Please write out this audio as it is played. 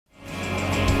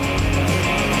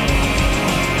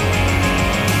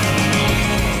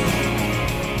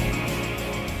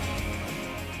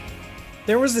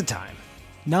There was a time,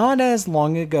 not as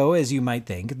long ago as you might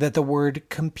think, that the word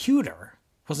computer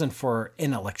wasn't for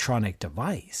an electronic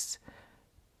device,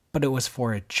 but it was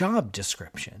for a job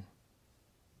description.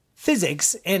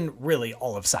 Physics, and really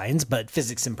all of science, but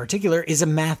physics in particular, is a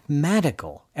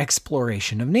mathematical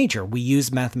exploration of nature. We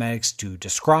use mathematics to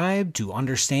describe, to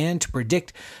understand, to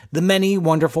predict the many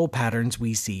wonderful patterns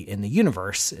we see in the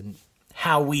universe, and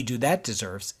how we do that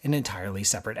deserves an entirely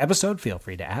separate episode, feel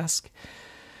free to ask.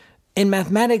 And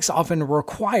mathematics often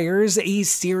requires a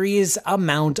serious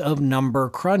amount of number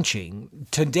crunching.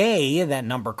 Today, that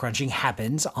number crunching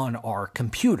happens on our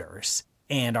computers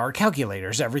and our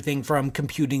calculators. Everything from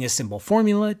computing a simple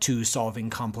formula to solving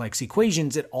complex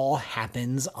equations, it all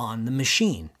happens on the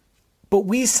machine. But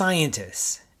we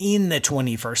scientists in the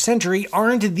 21st century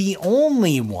aren't the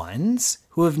only ones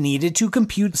who have needed to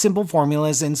compute simple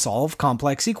formulas and solve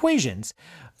complex equations.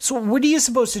 So what are you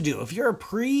supposed to do? If you're a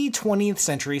pre-20th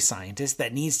century scientist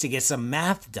that needs to get some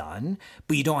math done,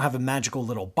 but you don't have a magical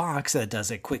little box that does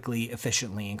it quickly,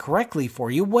 efficiently, and correctly for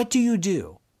you, what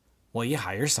do? Well, you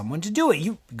hire someone to do it.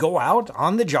 You go out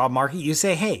on the job market, you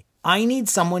say, hey, I need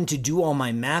someone to do all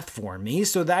my math for me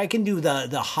so that I can do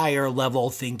the higher level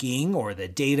thinking or the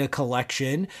data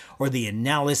collection or the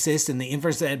analysis and the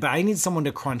inference, but I need someone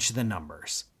to crunch the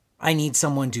numbers. I need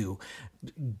someone to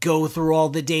go through all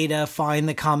the data, find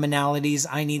the commonalities.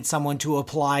 I need someone to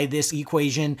apply this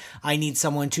equation. I need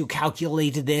someone to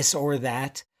calculate this or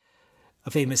that.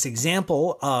 A famous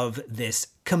example of this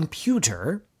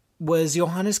computer was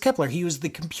Johannes Kepler. He was the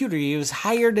computer. He was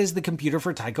hired as the computer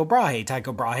for Tycho Brahe.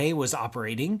 Tycho Brahe was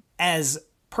operating as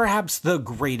perhaps the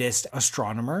greatest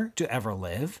astronomer to ever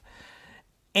live.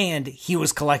 And he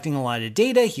was collecting a lot of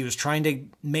data. He was trying to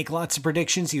make lots of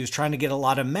predictions. He was trying to get a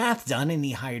lot of math done, and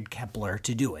he hired Kepler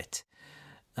to do it.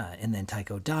 And then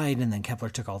Tycho died, and then Kepler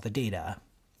took all the data.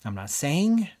 I'm not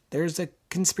saying there's a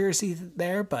conspiracy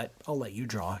there, but I'll let you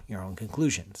draw your own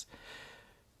conclusions.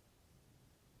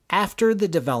 After the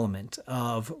development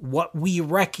of what we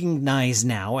recognize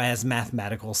now as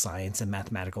mathematical science and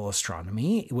mathematical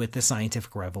astronomy with the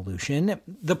scientific revolution,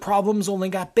 the problems only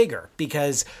got bigger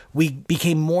because we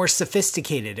became more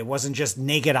sophisticated. It wasn't just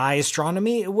naked eye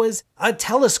astronomy, it was a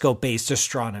telescope-based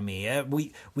astronomy.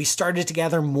 We started to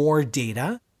gather more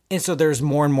data, and so there's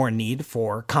more and more need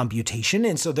for computation,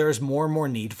 and so there's more and more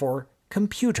need for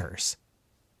computers.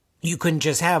 You couldn't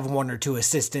just have one or two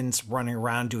assistants running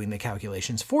around doing the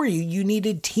calculations for you. You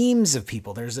needed teams of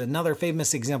people. There's another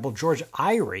famous example, George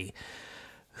Airy,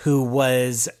 who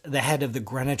was the head of the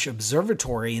Greenwich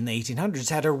Observatory in the 1800s,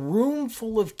 had a room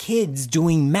full of kids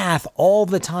doing math all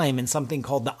the time in something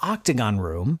called the Octagon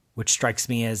Room, which strikes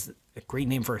me as a great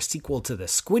name for a sequel to the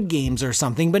Squid Games or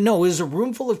something. But no, it was a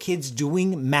room full of kids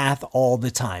doing math all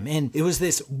the time. And it was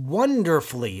this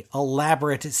wonderfully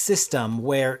elaborate system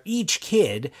where each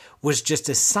kid was just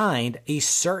assigned a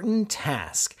certain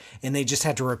task. And they just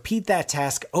had to repeat that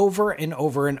task over and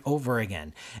over and over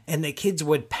again. And the kids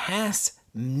would pass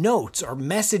notes or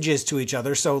messages to each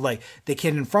other. So like the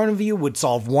kid in front of you would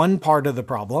solve one part of the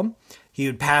problem. He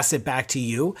would pass it back to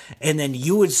you, and then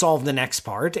you would solve the next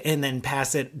part, and then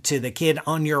pass it to the kid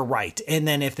on your right. And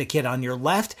then if the kid on your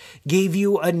left gave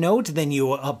you a note, then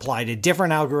you applied a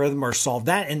different algorithm or solved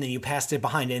that, and then you passed it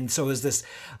behind it. And so it was this,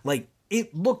 like,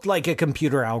 it looked like a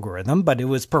computer algorithm, but it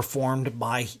was performed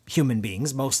by human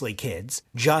beings, mostly kids,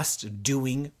 just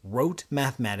doing rote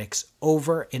mathematics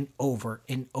over and over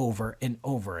and over and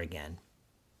over again.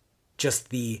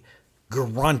 Just the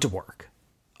grunt work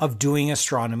of doing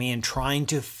astronomy and trying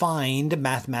to find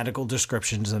mathematical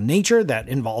descriptions of nature that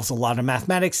involves a lot of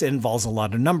mathematics, it involves a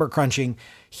lot of number crunching.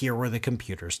 Here were the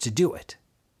computers to do it.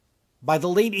 By the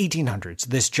late 1800s,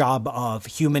 this job of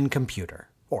human computer,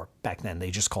 or back then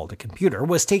they just called it computer,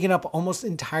 was taken up almost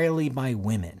entirely by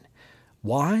women.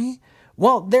 Why?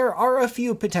 Well, there are a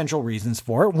few potential reasons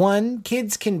for it. One,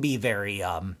 kids can be very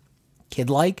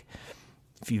kid-like.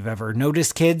 If you've ever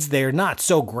noticed kids, they're not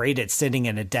so great at sitting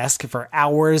at a desk for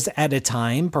hours at a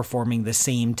time, performing the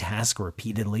same task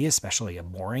repeatedly, especially a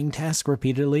boring task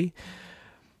repeatedly.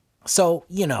 So,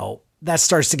 that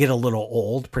starts to get a little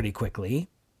old pretty quickly.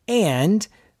 And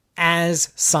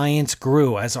as science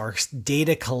grew, as our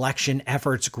data collection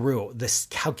efforts grew, the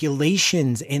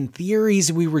calculations and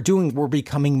theories we were doing were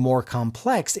becoming more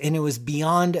complex, and it was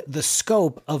beyond the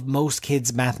scope of most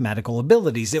kids' mathematical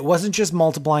abilities. It wasn't just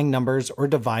multiplying numbers or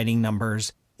dividing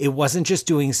numbers. It wasn't just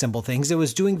doing simple things. It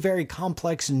was doing very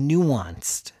complex,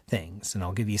 nuanced things. And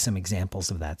I'll give you some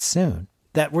examples of that soon,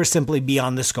 that were simply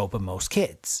beyond the scope of most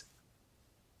kids.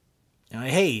 Now,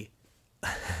 hey,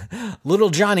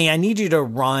 little Johnny, I need you to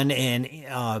run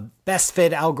an best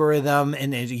fit algorithm,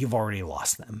 and you've already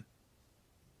lost them.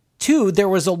 Two, there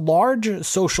was a large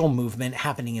social movement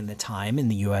happening in the time in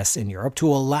the US and Europe to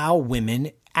allow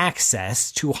women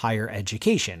access to higher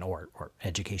education or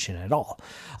education at all.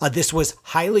 This was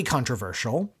highly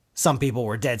controversial. Some people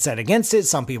were dead set against it.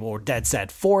 Some people were dead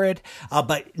set for it.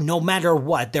 But no matter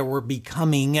what, there were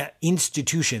becoming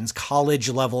institutions,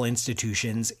 college-level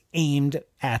institutions aimed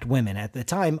at women. At the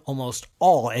time, almost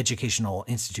all educational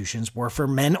institutions were for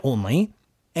men only.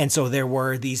 And so there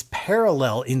were these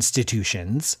parallel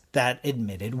institutions that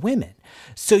admitted women.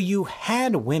 So you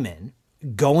had women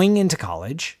going into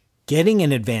college, getting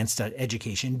an advanced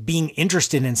education, being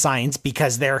interested in science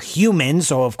because they're human.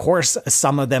 So of course,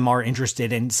 some of them are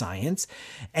interested in science,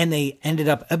 and they ended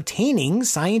up obtaining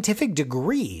scientific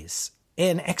degrees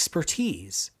and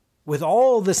expertise with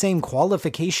all the same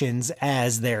qualifications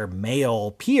as their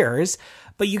male peers.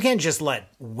 But you can't just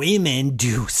let women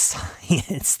do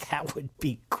science. That would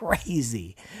be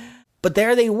crazy. But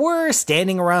there they were,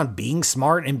 standing around being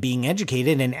smart and being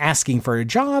educated and asking for a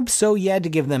job, so you had to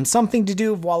give them something to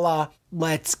do. Voila,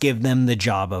 let's give them the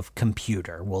job of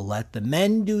computer. We'll let the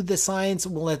men do the science,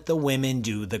 we'll let the women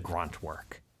do the grunt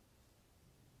work.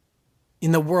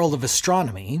 In the world of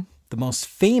astronomy, the most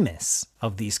famous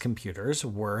of these computers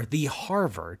were the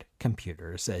Harvard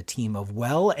computers, a team of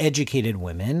well-educated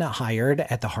women hired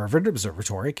at the Harvard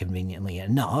Observatory, conveniently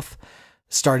enough,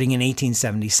 starting in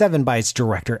 1877 by its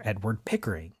director, Edward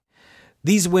Pickering.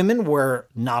 These women were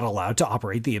not allowed to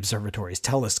operate the observatory's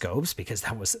telescopes because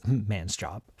that was man's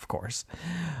job, of course.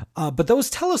 But those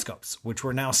telescopes, which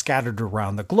were now scattered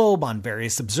around the globe on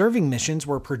various observing missions,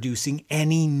 were producing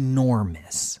an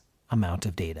enormous amount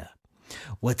of data.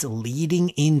 What's leading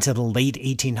into the late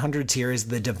 1800s here is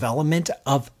the development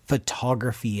of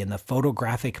photography and the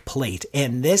photographic plate.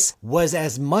 And this was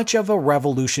as much of a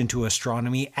revolution to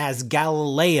astronomy as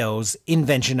Galileo's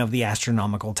invention of the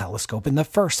astronomical telescope in the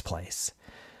first place.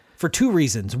 For two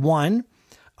reasons. One,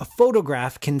 a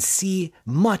photograph can see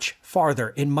much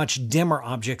farther in much dimmer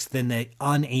objects than the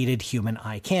unaided human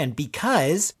eye can,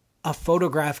 because a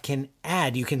photograph can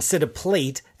add, you can sit a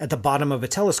plate at the bottom of a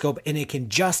telescope and it can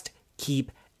just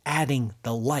keep adding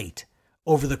the light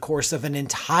over the course of an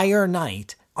entire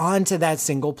night onto that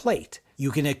single plate.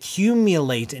 You can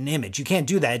accumulate an image. You can't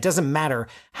do that. It doesn't matter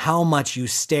how much you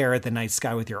stare at the night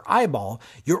sky with your eyeball.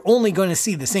 You're only going to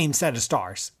see the same set of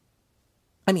stars.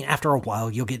 I mean, after a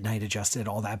while, you'll get night adjusted,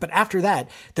 all that. But after that,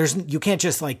 you can't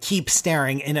just keep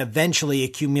staring and eventually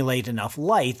accumulate enough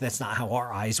light. That's not how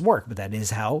our eyes work, but that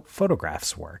is how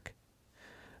photographs work.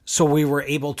 So we were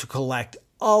able to collect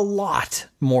a lot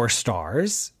more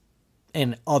stars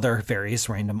and other various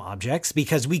random objects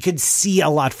because we could see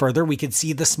a lot further. We could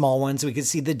see the small ones, we could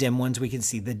see the dim ones, we could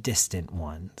see the distant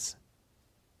ones.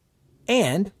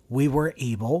 And we were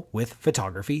able, with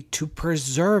photography, to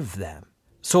preserve them.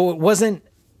 So it wasn't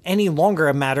any longer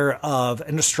a matter of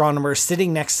an astronomer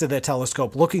sitting next to the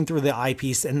telescope, looking through the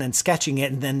eyepiece and then sketching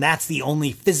it, and then that's the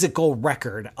only physical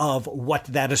record of what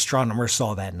that astronomer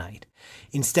saw that night.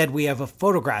 Instead, we have a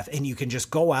photograph, and you can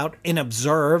just go out and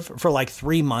observe for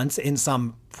 3 months in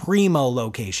some primo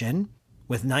location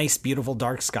with nice, beautiful,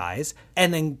 dark skies,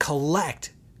 and then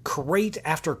collect crate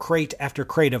after crate after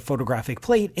crate of photographic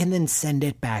plate and then send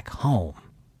it back home.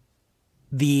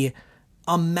 The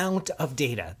amount of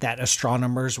data that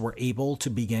astronomers were able to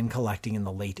begin collecting in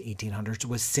the late 1800s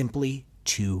was simply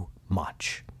too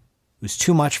much. It was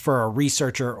too much for a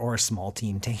researcher or a small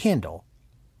team to handle.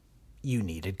 You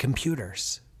needed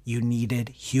computers. You needed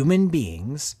human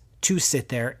beings to sit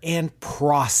there and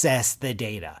process the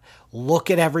data. Look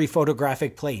at every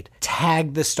photographic plate,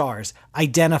 tag the stars,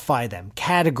 identify them,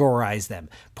 categorize them,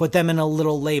 put them in a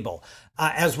little label.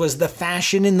 As was the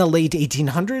fashion in the late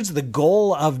 1800s, the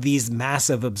goal of these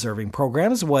massive observing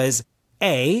programs was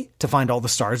A, to find all the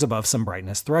stars above some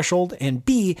brightness threshold, and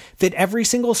B, fit every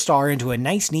single star into a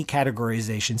nice, neat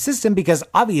categorization system, because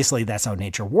obviously that's how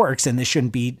nature works, and this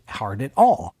shouldn't be hard at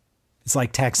all. It's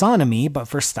like taxonomy, but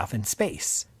for stuff in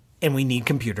space. And we need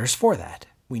computers for that.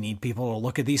 We need people to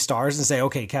look at these stars and say,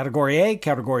 okay, category A,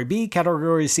 category B,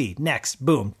 category C, next,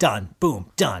 boom, done,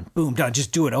 boom, done, boom, done.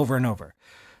 Just do it over and over.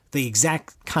 The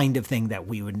exact kind of thing that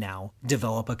we would now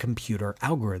develop a computer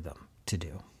algorithm to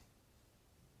do.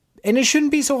 And it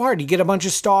shouldn't be so hard. You get a bunch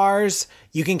of stars,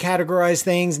 you can categorize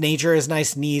things, nature is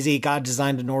nice and easy, God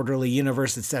designed an orderly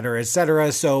universe, etc.,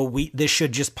 etc., so this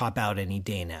should just pop out any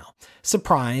day now.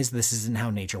 Surprise, this isn't how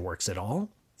nature works at all.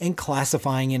 And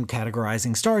classifying and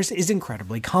categorizing stars is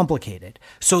incredibly complicated.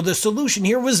 So the solution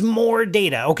here was more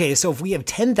data. Okay, so if we have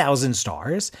 10,000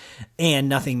 stars and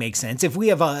nothing makes sense, if we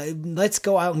have let's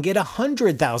go out and get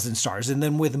 100,000 stars, and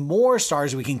then with more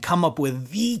stars, we can come up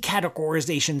with the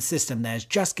categorization system that is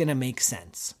just going to make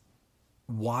sense.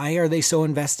 Why are they so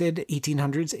invested,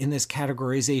 1800s, in this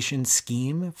categorization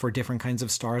scheme for different kinds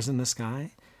of stars in the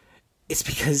sky? It's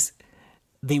because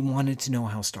they wanted to know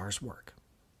how stars work.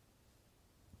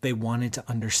 They wanted to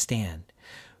understand.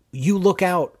 You look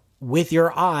out with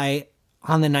your eye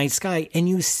on the night sky and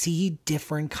you see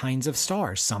different kinds of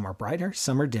stars. Some are brighter,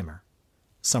 some are dimmer.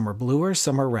 Some are bluer,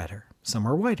 some are redder, some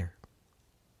are whiter.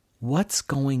 What's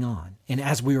going on? And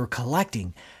as we were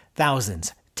collecting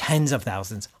thousands, tens of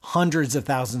thousands, hundreds of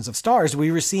thousands of stars,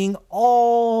 we were seeing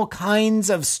all kinds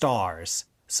of stars.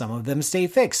 Some of them stay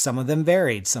fixed, some of them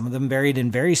varied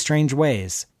in very strange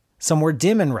ways. Some were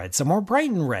dim and red, some were bright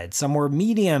and red, some were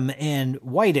medium and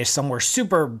whitish, some were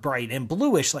super bright and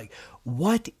bluish. Like,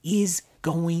 what is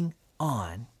going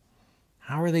on?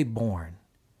 How are they born?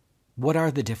 What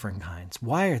are the different kinds?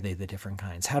 Why are they the different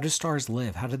kinds? How do stars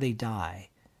live? How do they die?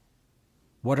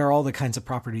 What are all the kinds of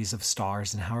properties of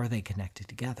stars and how are they connected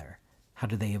together? How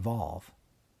do they evolve?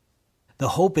 The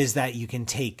hope is that you can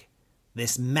take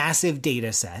this massive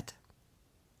data set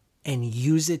and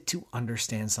use it to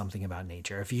understand something about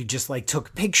nature. If you just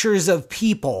took pictures of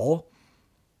people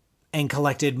and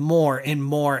collected more and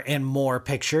more and more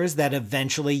pictures, that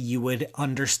eventually you would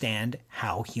understand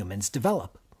how humans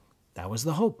develop. That was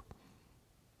the hope.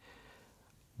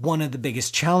 One of the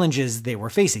biggest challenges they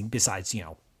were facing, besides,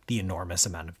 the enormous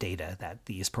amount of data that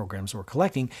these programs were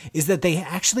collecting, is that they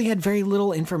actually had very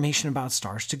little information about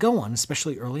stars to go on,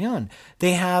 especially early on.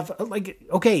 They have,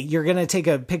 okay, you're going to take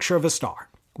a picture of a star.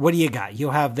 What do you got? You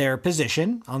have their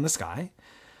position on the sky.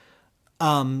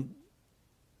 You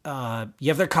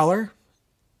have their color.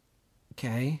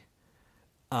 Okay.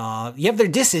 You have their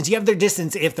distance. You have their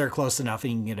distance if they're close enough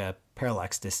and you can get a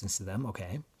parallax distance to them.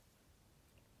 Okay.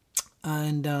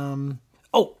 And,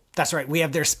 that's right. We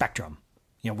have their spectrum.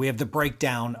 We have the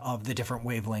breakdown of the different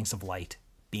wavelengths of light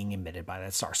being emitted by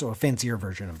that star. So a fancier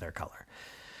version of their color.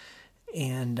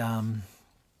 And,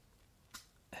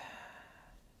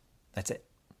 that's it.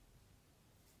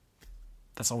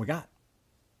 That's all we got.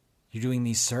 You're doing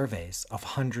these surveys of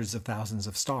hundreds of thousands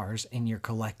of stars and you're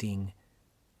collecting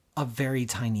a very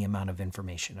tiny amount of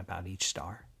information about each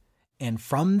star. And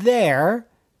from there,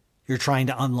 you're trying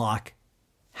to unlock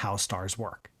how stars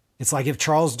work. It's like if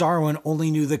Charles Darwin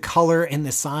only knew the color and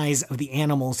the size of the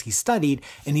animals he studied,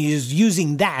 and he is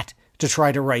using that to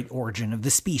try to write Origin of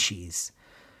the Species.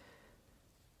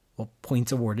 Well,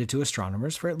 points awarded to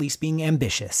astronomers for at least being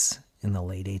ambitious in the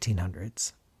late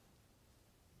 1800s.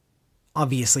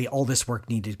 Obviously, all this work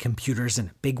needed computers in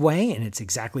a big way, and it's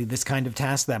exactly this kind of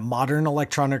task that modern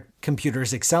electronic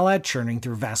computers excel at, churning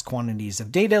through vast quantities of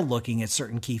data, looking at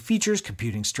certain key features,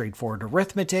 computing straightforward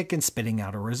arithmetic, and spitting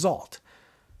out a result.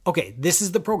 Okay, this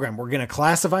is the program. We're going to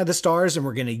classify the stars, and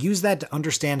we're going to use that to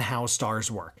understand how stars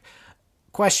work.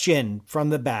 Question from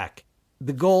the back.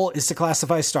 The goal is to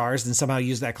classify stars and somehow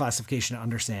use that classification to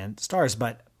understand stars,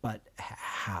 but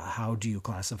how do you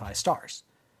classify stars?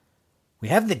 We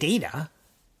have the data.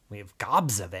 We have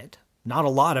gobs of it. Not a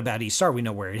lot about each star. We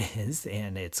know where it is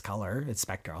and its color, its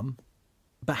spectrum.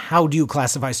 But how do you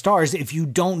classify stars if you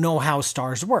don't know how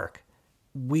stars work?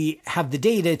 We have the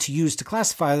data to use to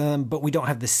classify them, but we don't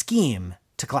have the scheme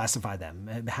to classify them.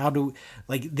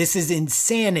 This is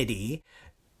insanity.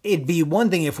 It'd be one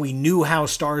thing if we knew how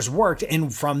stars worked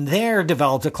and from there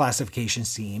developed a classification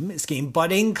scheme,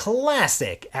 but in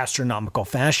classic astronomical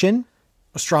fashion,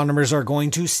 astronomers are going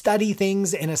to study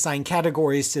things and assign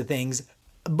categories to things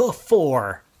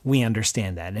before we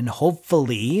understand that. And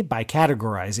hopefully, by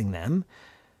categorizing them,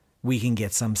 we can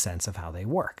get some sense of how they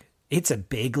work. It's a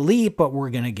big leap, but we're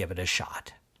going to give it a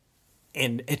shot.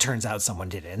 And it turns out someone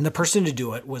did it. And the person to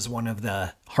do it was one of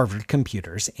the Harvard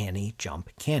computers, Annie Jump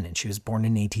Cannon. She was born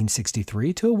in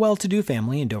 1863 to a well-to-do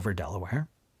family in Dover, Delaware.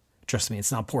 Trust me,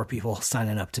 it's not poor people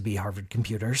signing up to be Harvard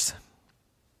computers.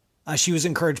 She was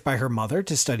encouraged by her mother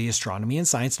to study astronomy and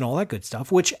science and all that good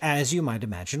stuff, which, as you might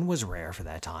imagine, was rare for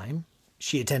that time.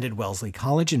 She attended Wellesley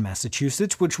College in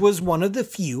Massachusetts, which was one of the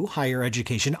few higher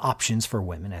education options for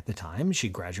women at the time. She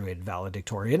graduated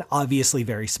valedictorian, obviously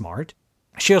very smart.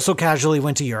 She also casually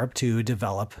went to Europe to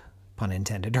develop, pun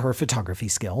intended, her photography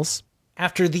skills.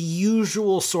 After the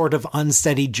usual sort of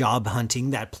unsteady job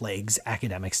hunting that plagues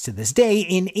academics to this day,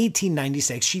 in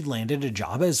 1896 she landed a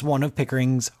job as one of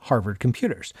Pickering's Harvard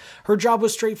computers. Her job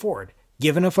was straightforward.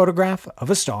 Given a photograph of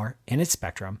a star and its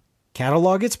spectrum,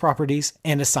 catalog its properties,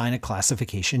 and assign a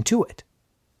classification to it.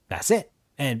 That's it.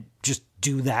 And just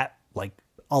do that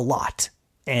a lot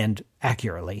and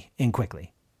accurately and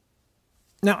quickly.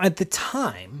 Now, at the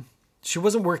time, she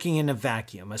wasn't working in a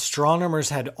vacuum. Astronomers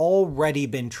had already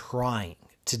been trying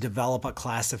to develop a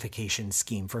classification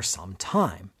scheme for some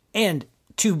time. And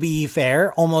To be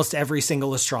fair, almost every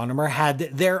single astronomer had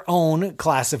their own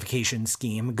classification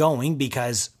scheme going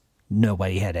because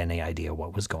nobody had any idea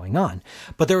what was going on.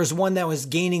 But there was one that was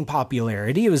gaining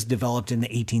popularity. It was developed in the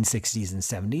 1860s and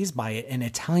 70s by an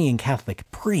Italian Catholic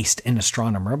priest and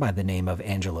astronomer by the name of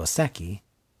Angelo Secchi.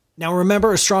 Now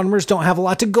remember, astronomers don't have a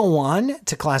lot to go on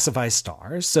to classify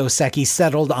stars, so Secchi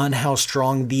settled on how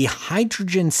strong the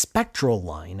hydrogen spectral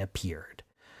line appeared.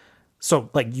 So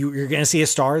you're going to see a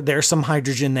star, there's some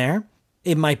hydrogen there.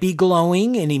 It might be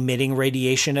glowing and emitting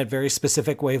radiation at very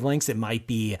specific wavelengths. It might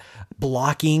be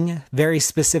blocking very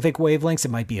specific wavelengths.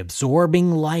 It might be absorbing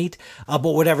light. But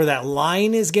whatever that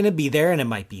line is going to be there, and it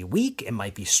might be weak, it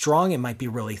might be strong, it might be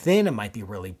really thin, it might be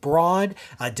really broad,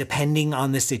 depending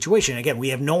on the situation. Again, we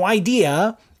have no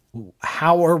idea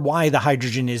how or why the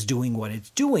hydrogen is doing what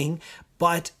it's doing,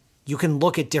 but you can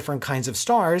look at different kinds of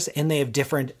stars and they have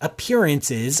different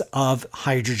appearances of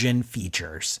hydrogen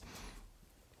features.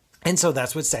 And so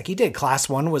that's what Secchi did. Class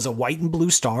 1 was a white and blue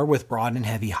star with broad and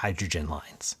heavy hydrogen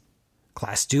lines.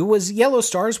 Class 2 was yellow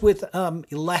stars with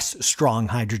less strong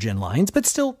hydrogen lines, but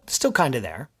still kind of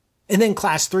there. And then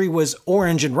class 3 was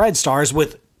orange and red stars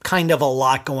with kind of a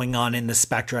lot going on in the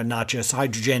spectra, not just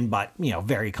hydrogen, but,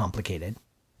 very complicated.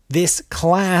 This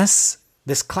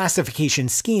classification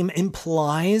scheme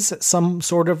implies some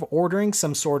sort of ordering,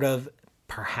 some sort of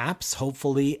perhaps,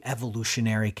 hopefully,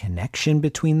 evolutionary connection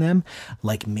between them.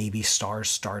 Like maybe stars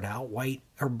start out white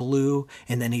or blue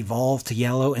and then evolve to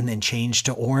yellow and then change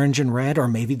to orange and red, or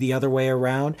maybe the other way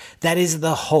around. That is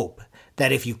the hope,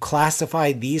 that if you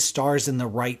classify these stars in the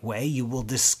right way, you will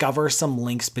discover some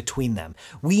links between them.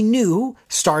 We knew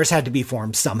stars had to be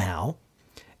formed somehow.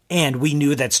 And we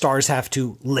knew that stars have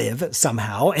to live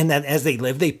somehow, and that as they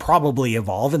live, they probably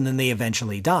evolve, and then they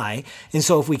eventually die. And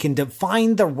so if we can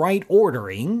define the right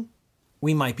ordering,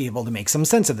 we might be able to make some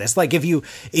sense of this. Like if you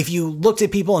looked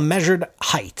at people and measured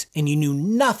height, and you knew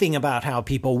nothing about how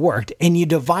people worked, and you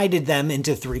divided them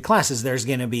into 3 classes, there's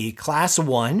going to be class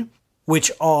 1,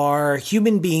 which are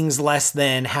human beings less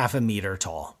than half a meter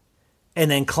tall. And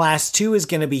then class 2 is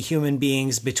going to be human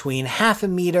beings between half a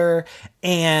meter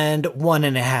and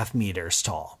 1.5 meters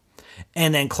tall.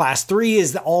 And then class 3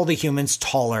 is all the humans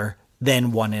taller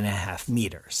than 1.5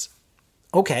 meters.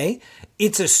 Okay,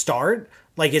 it's a start.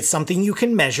 Like it's something you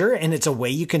can measure, and it's a way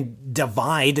you can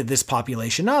divide this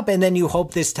population up. And then you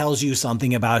hope this tells you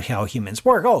something about how humans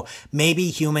work. Oh, maybe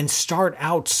humans start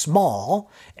out small,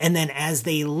 and then as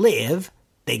they live,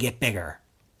 they get bigger.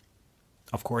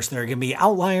 Of course, there are going to be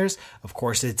outliers. Of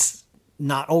course, it's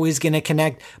not always going to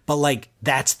connect. But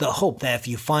that's the hope, that if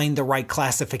you find the right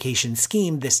classification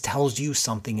scheme, this tells you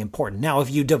something important. Now,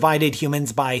 if you divided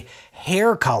humans by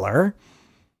hair color,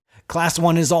 class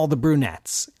 1 is all the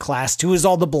brunettes. Class 2 is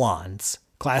all the blondes.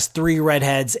 Class 3,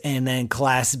 redheads. And then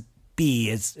class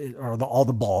B are all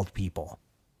the bald people.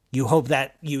 You hope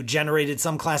that you generated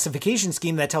some classification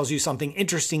scheme that tells you something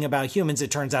interesting about humans. It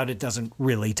turns out it doesn't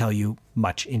really tell you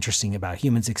much interesting about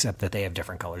humans, except that they have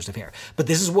different colors of hair. But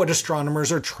this is what astronomers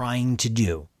are trying to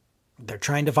do. They're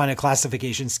trying to find a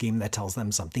classification scheme that tells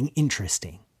them something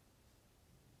interesting.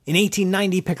 In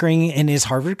 1890, Pickering and his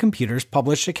Harvard computers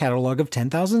published a catalog of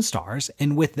 10,000 stars,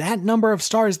 and with that number of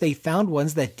stars, they found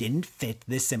ones that didn't fit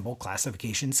this simple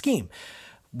classification scheme.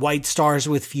 White stars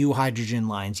with few hydrogen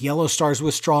lines, yellow stars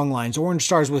with strong lines, orange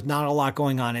stars with not a lot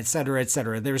going on, etc.,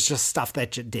 etc. There's just stuff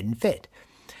that didn't fit.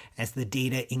 As the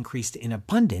data increased in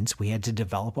abundance, we had to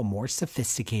develop a more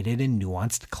sophisticated and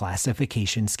nuanced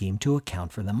classification scheme to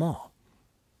account for them all.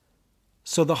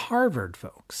 So the Harvard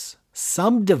folks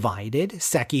subdivided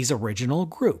Secchi's original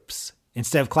groups.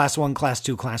 Instead of class 1, class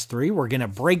 2, class 3, we're going to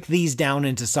break these down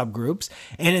into subgroups.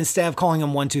 And instead of calling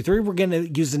them 1, 2, 3, we're going to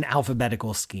use an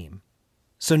alphabetical scheme.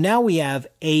 So now we have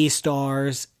A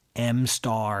stars, M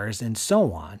stars, and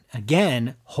so on.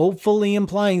 Again, hopefully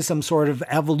implying some sort of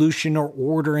evolution or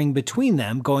ordering between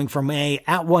them, going from A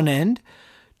at one end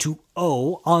to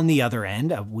O on the other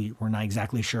end. We're not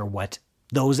exactly sure what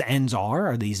those ends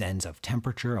are. Are these ends of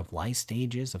temperature, of life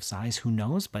stages, of size? Who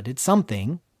knows? But it's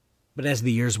something. But as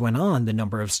the years went on, the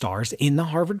number of stars in the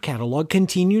Harvard catalog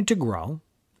continued to grow,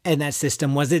 and that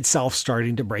system was itself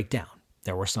starting to break down.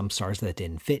 There were some stars that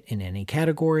didn't fit in any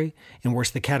category, and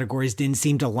worse, the categories didn't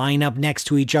seem to line up next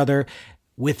to each other.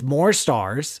 With more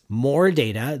stars, more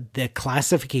data, the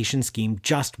classification scheme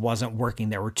just wasn't working.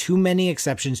 There were too many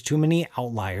exceptions, too many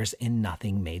outliers, and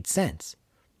nothing made sense.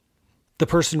 The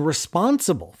person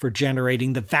responsible for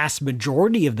generating the vast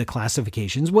majority of the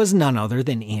classifications was none other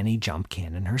than Annie Jump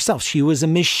Cannon herself. She was a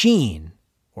machine.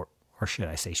 Or should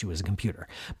I say she was a computer.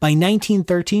 By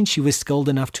 1913, she was skilled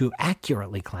enough to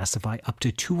accurately classify up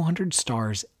to 200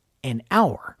 stars an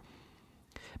hour.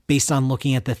 based on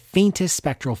looking at the faintest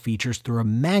spectral features through a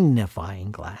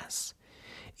magnifying glass.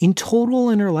 In total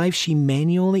in her life, she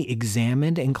manually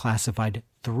examined and classified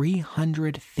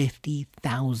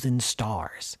 350,000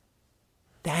 stars.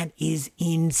 That is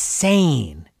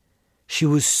insane. She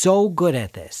was so good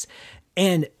at this.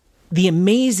 And the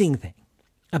amazing thing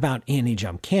about Annie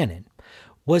Jump Cannon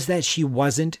was that she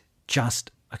wasn't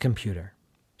just a computer.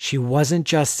 She wasn't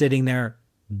just sitting there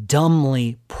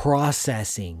dumbly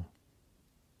processing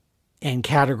and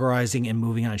categorizing and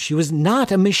moving on. She was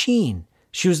not a machine.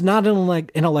 She was not an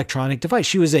electronic device.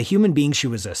 She was a human being. She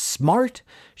was a smart,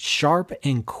 sharp,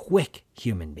 and quick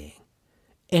human being.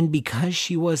 And because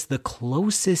she was the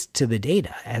closest to the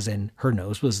data, as in her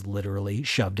nose was literally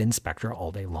shoved in spectra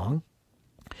all day long,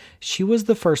 she was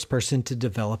the first person to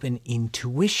develop an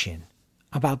intuition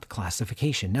about the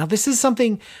classification. Now, this is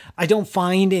something I don't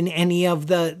find in any of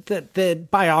the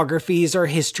biographies or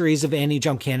histories of Annie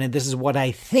Jump Cannon. This is what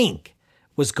I think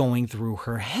was going through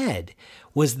her head,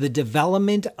 was the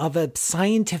development of a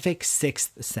scientific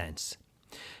sixth sense.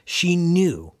 She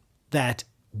knew that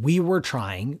we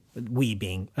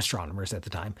being astronomers at the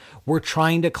time, were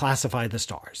trying to classify the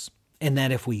stars. And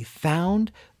that if we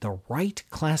found the right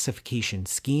classification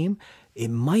scheme, it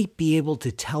might be able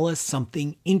to tell us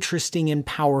something interesting and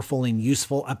powerful and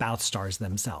useful about stars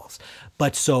themselves.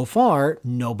 But so far,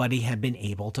 nobody had been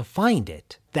able to find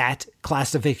it. That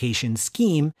classification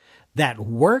scheme that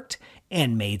worked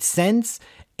and made sense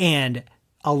and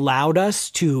allowed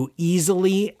us to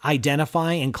easily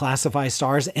identify and classify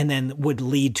stars and then would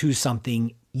lead to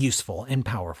something useful and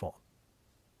powerful.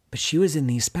 But she was in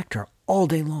these spectra all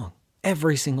day long,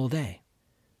 every single day.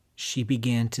 She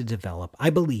began to develop,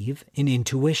 I believe, an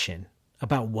intuition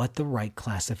about what the right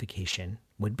classification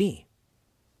would be.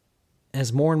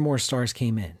 As more and more stars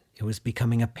came in, it was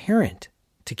becoming apparent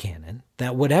to Cannon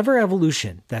that whatever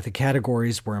evolution that the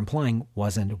categories were implying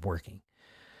wasn't working.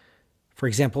 For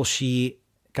example, she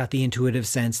got the intuitive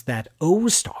sense that O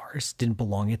stars didn't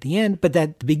belong at the end, but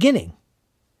at the beginning,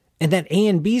 and that A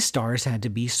and B stars had to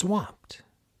be swapped.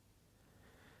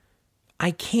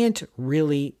 I can't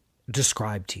really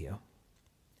describe to you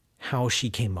how she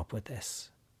came up with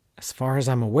this. As far as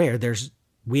I'm aware,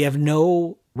 we have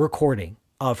no recording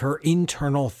of her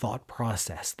internal thought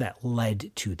process that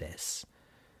led to this.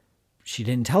 She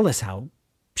didn't tell us how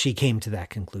she came to that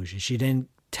conclusion. She didn't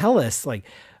tell us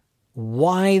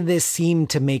why this seemed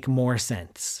to make more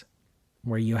sense.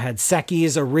 Where you had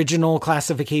Secchi's original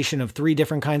classification of 3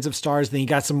 different kinds of stars, then you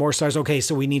got some more stars. Okay,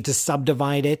 so we need to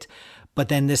subdivide it. But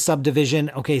then this subdivision,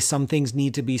 okay, some things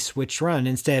need to be switched around.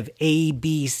 Instead of A,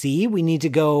 B, C, we need to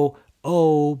go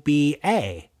O, B,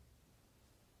 A.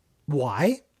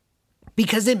 Why?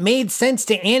 Because it made sense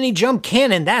to Annie Jump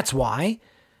Cannon, that's why.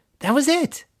 That was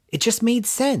it. It just made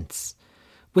sense.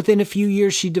 Within a few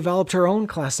years, she developed her own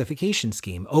classification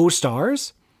scheme. O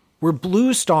stars were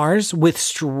blue stars with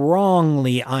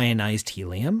strongly ionized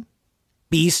helium.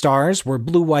 B stars were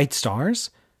blue-white stars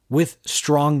with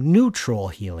strong neutral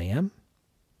helium.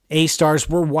 A stars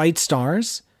were white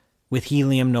stars with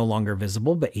helium no longer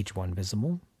visible, but H1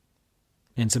 visible.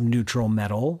 And some neutral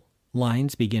metal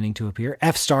lines beginning to appear.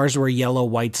 F stars were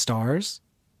yellow-white stars.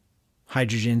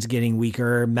 Hydrogen's getting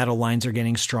weaker. Metal lines are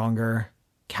getting stronger.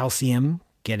 Calcium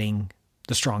getting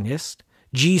the strongest.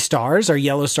 G stars are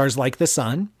yellow stars like the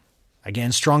sun.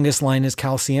 Again, strongest line is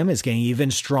calcium, is getting even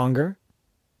stronger.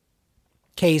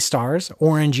 K stars,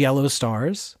 orange-yellow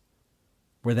stars,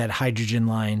 where that hydrogen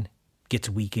line gets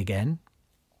weak again.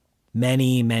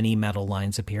 Many, many metal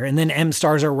lines appear. And then M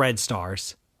stars are red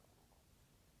stars.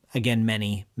 Again,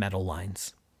 many metal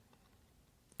lines.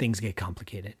 Things get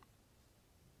complicated.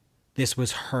 This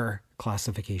was her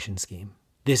classification scheme.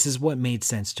 This is what made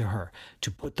sense to her.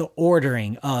 To put the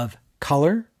ordering of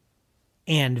color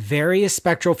and various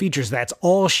spectral features, that's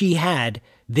all she had.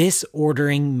 This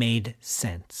ordering made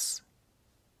sense.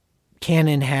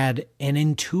 Cannon had an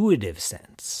intuitive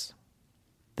sense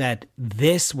that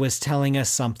this was telling us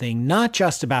something not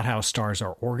just about how stars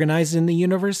are organized in the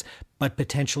universe, but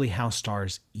potentially how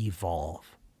stars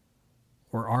evolve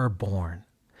or are born.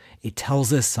 It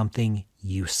tells us something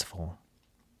useful.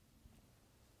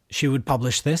 She would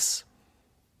publish this,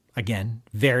 again,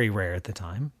 very rare at the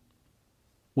time.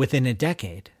 Within a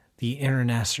decade, the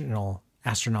International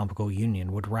Astronomical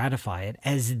Union would ratify it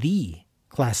as the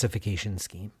classification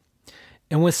scheme.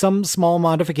 And with some small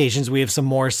modifications, we have some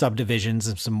more subdivisions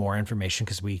and some more information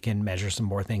because we can measure some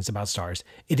more things about stars.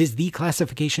 It is the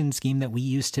classification scheme that we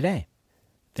use today.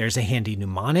 There's a handy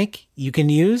mnemonic you can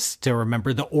use to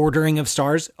remember the ordering of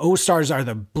stars. O stars are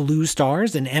the blue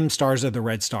stars and M stars are the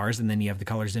red stars. And then you have the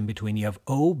colors in between. You have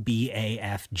O, B, A,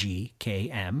 F, G, K,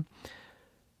 M.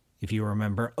 If you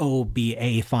remember, oh, be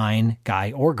a fine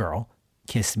guy or girl,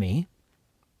 kiss me,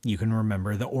 you can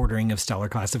remember the ordering of stellar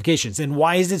classifications. And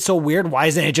why is it so weird? Why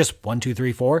isn't it just 1, 2,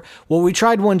 3, 4? Well, we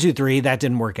tried 1, 2, 3. That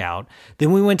didn't work out.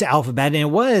 Then we went to alphabet, and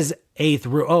it was A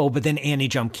through O, but then Annie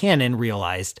Jump Cannon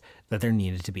realized that there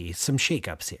needed to be some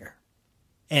shakeups here.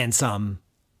 And some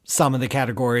of the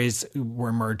categories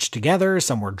were merged together.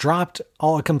 Some were dropped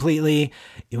all completely.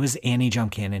 It was Annie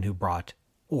Jump Cannon who brought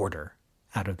order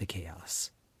out of the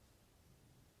chaos.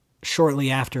 Shortly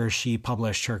after she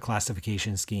published her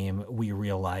classification scheme, we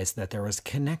realized that there was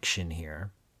connection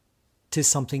here to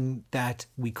something that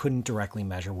we couldn't directly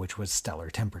measure, which was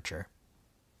stellar temperature.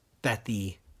 That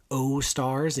the O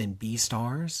stars and B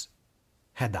stars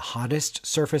had the hottest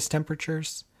surface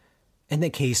temperatures, and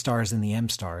the K stars and the M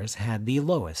stars had the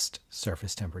lowest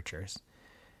surface temperatures.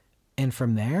 And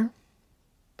from there,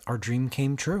 our dream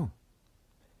came true.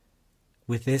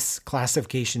 With this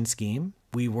classification scheme,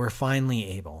 we were finally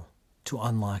able to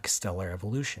unlock stellar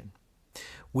evolution.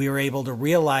 We were able to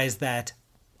realize that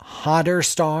hotter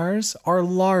stars are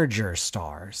larger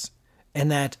stars,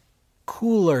 and that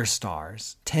cooler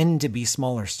stars tend to be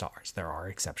smaller stars. There are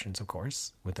exceptions, of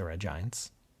course, with the red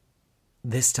giants.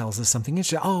 This tells us something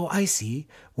interesting. Oh, I see.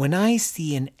 When I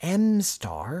see an M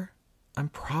star, I'm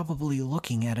probably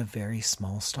looking at a very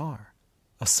small star.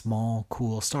 A small,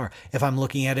 cool star. If I'm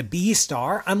looking at a B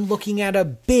star, I'm looking at a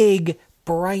big,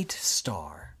 bright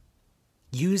star.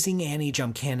 Using Annie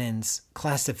Jump Cannon's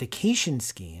classification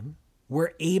scheme,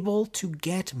 we're able to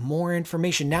get more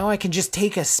information. Now I can just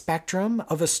take a spectrum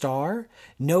of a star,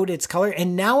 note its color,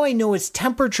 and now I know its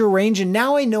temperature range, and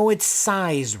now I know its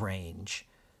size range,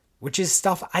 which is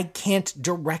stuff I can't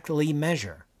directly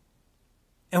measure.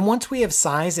 And once we have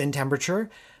size and temperature,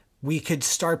 we could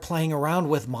start playing around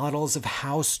with models of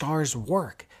how stars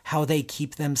work, how they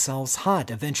keep themselves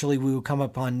hot. Eventually, we would come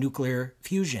upon nuclear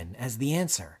fusion as the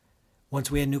answer. Once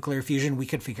we had nuclear fusion, we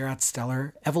could figure out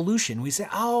stellar evolution. We say,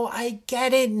 oh, I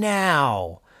get it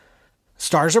now.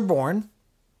 Stars are born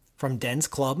from dense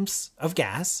clumps of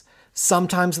gas.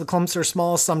 Sometimes the clumps are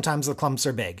small, sometimes the clumps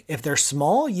are big. If they're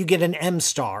small, you get an M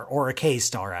star or a K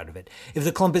star out of it. If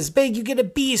the clump is big, you get a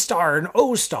B star, an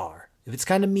O star. If it's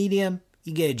kind of medium,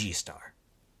 you get a G star.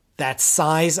 That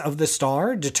size of the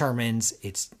star determines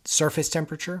its surface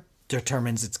temperature,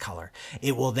 determines its color.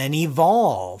 It will then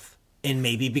evolve and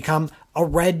maybe become a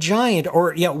red giant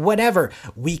or whatever.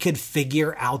 We could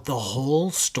figure out the whole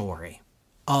story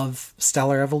of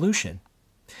stellar evolution.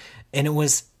 And it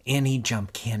was Annie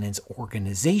Jump Cannon's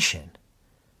organization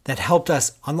that helped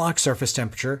us unlock surface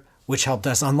temperature, which helped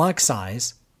us unlock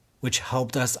size, which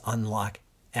helped us unlock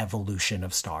evolution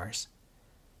of stars.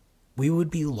 We would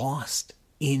be lost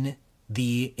in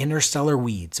the interstellar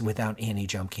weeds without Annie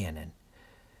Jump Cannon.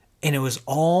 And it was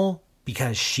all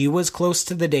because she was close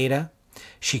to the data.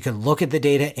 She could look at the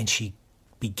data and she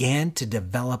began to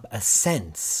develop a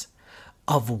sense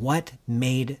of what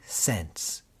made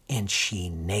sense. And she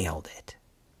nailed it.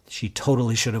 She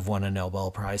totally should have won a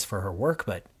Nobel Prize for her work,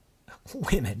 but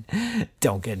women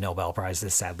don't get Nobel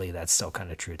Prizes. Sadly, that's still kind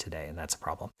of true today, and that's a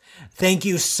problem. Thank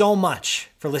you so much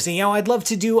for listening. I'd love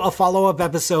to do a follow-up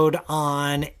episode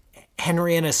on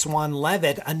Henrietta Swan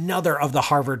Leavitt, another of the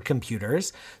Harvard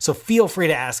computers. So feel free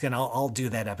to ask, and I'll do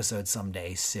that episode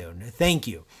someday soon. Thank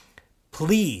you.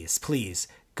 Please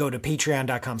go to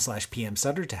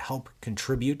patreon.com/pmsutter to help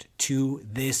contribute to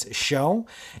this show.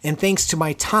 And thanks to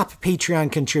my top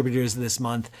Patreon contributors this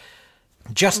month: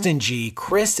 Justin G,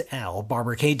 Chris L,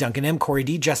 Barbara K, Duncan M, Corey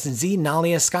D, Justin Z,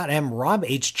 Nalia, Scott M, Rob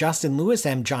H, Justin Lewis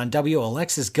M, John W,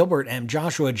 Alexis Gilbert M,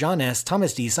 Joshua, John S,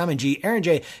 Thomas D, Simon G, Aaron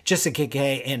J, Jessica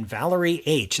K, and Valerie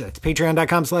H. That's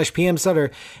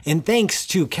patreon.com/pmsutter. And thanks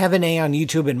to Kevin A on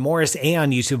YouTube and Morris A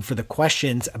on YouTube for the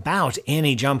questions about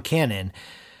Annie Jump Cannon.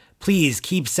 Please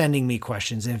keep sending me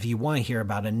questions. And if you want to hear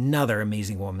about another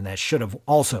amazing woman that should have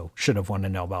won a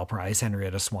Nobel Prize,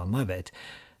 Henrietta Swan Leavitt,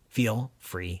 feel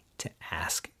free to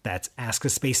ask. That's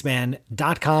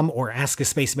askaspaceman.com or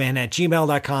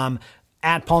askaspaceman@gmail.com,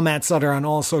 at Paul Matt Sutter on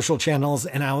all social channels,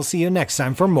 and I will see you next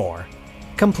time for more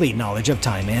complete knowledge of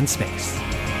time and space.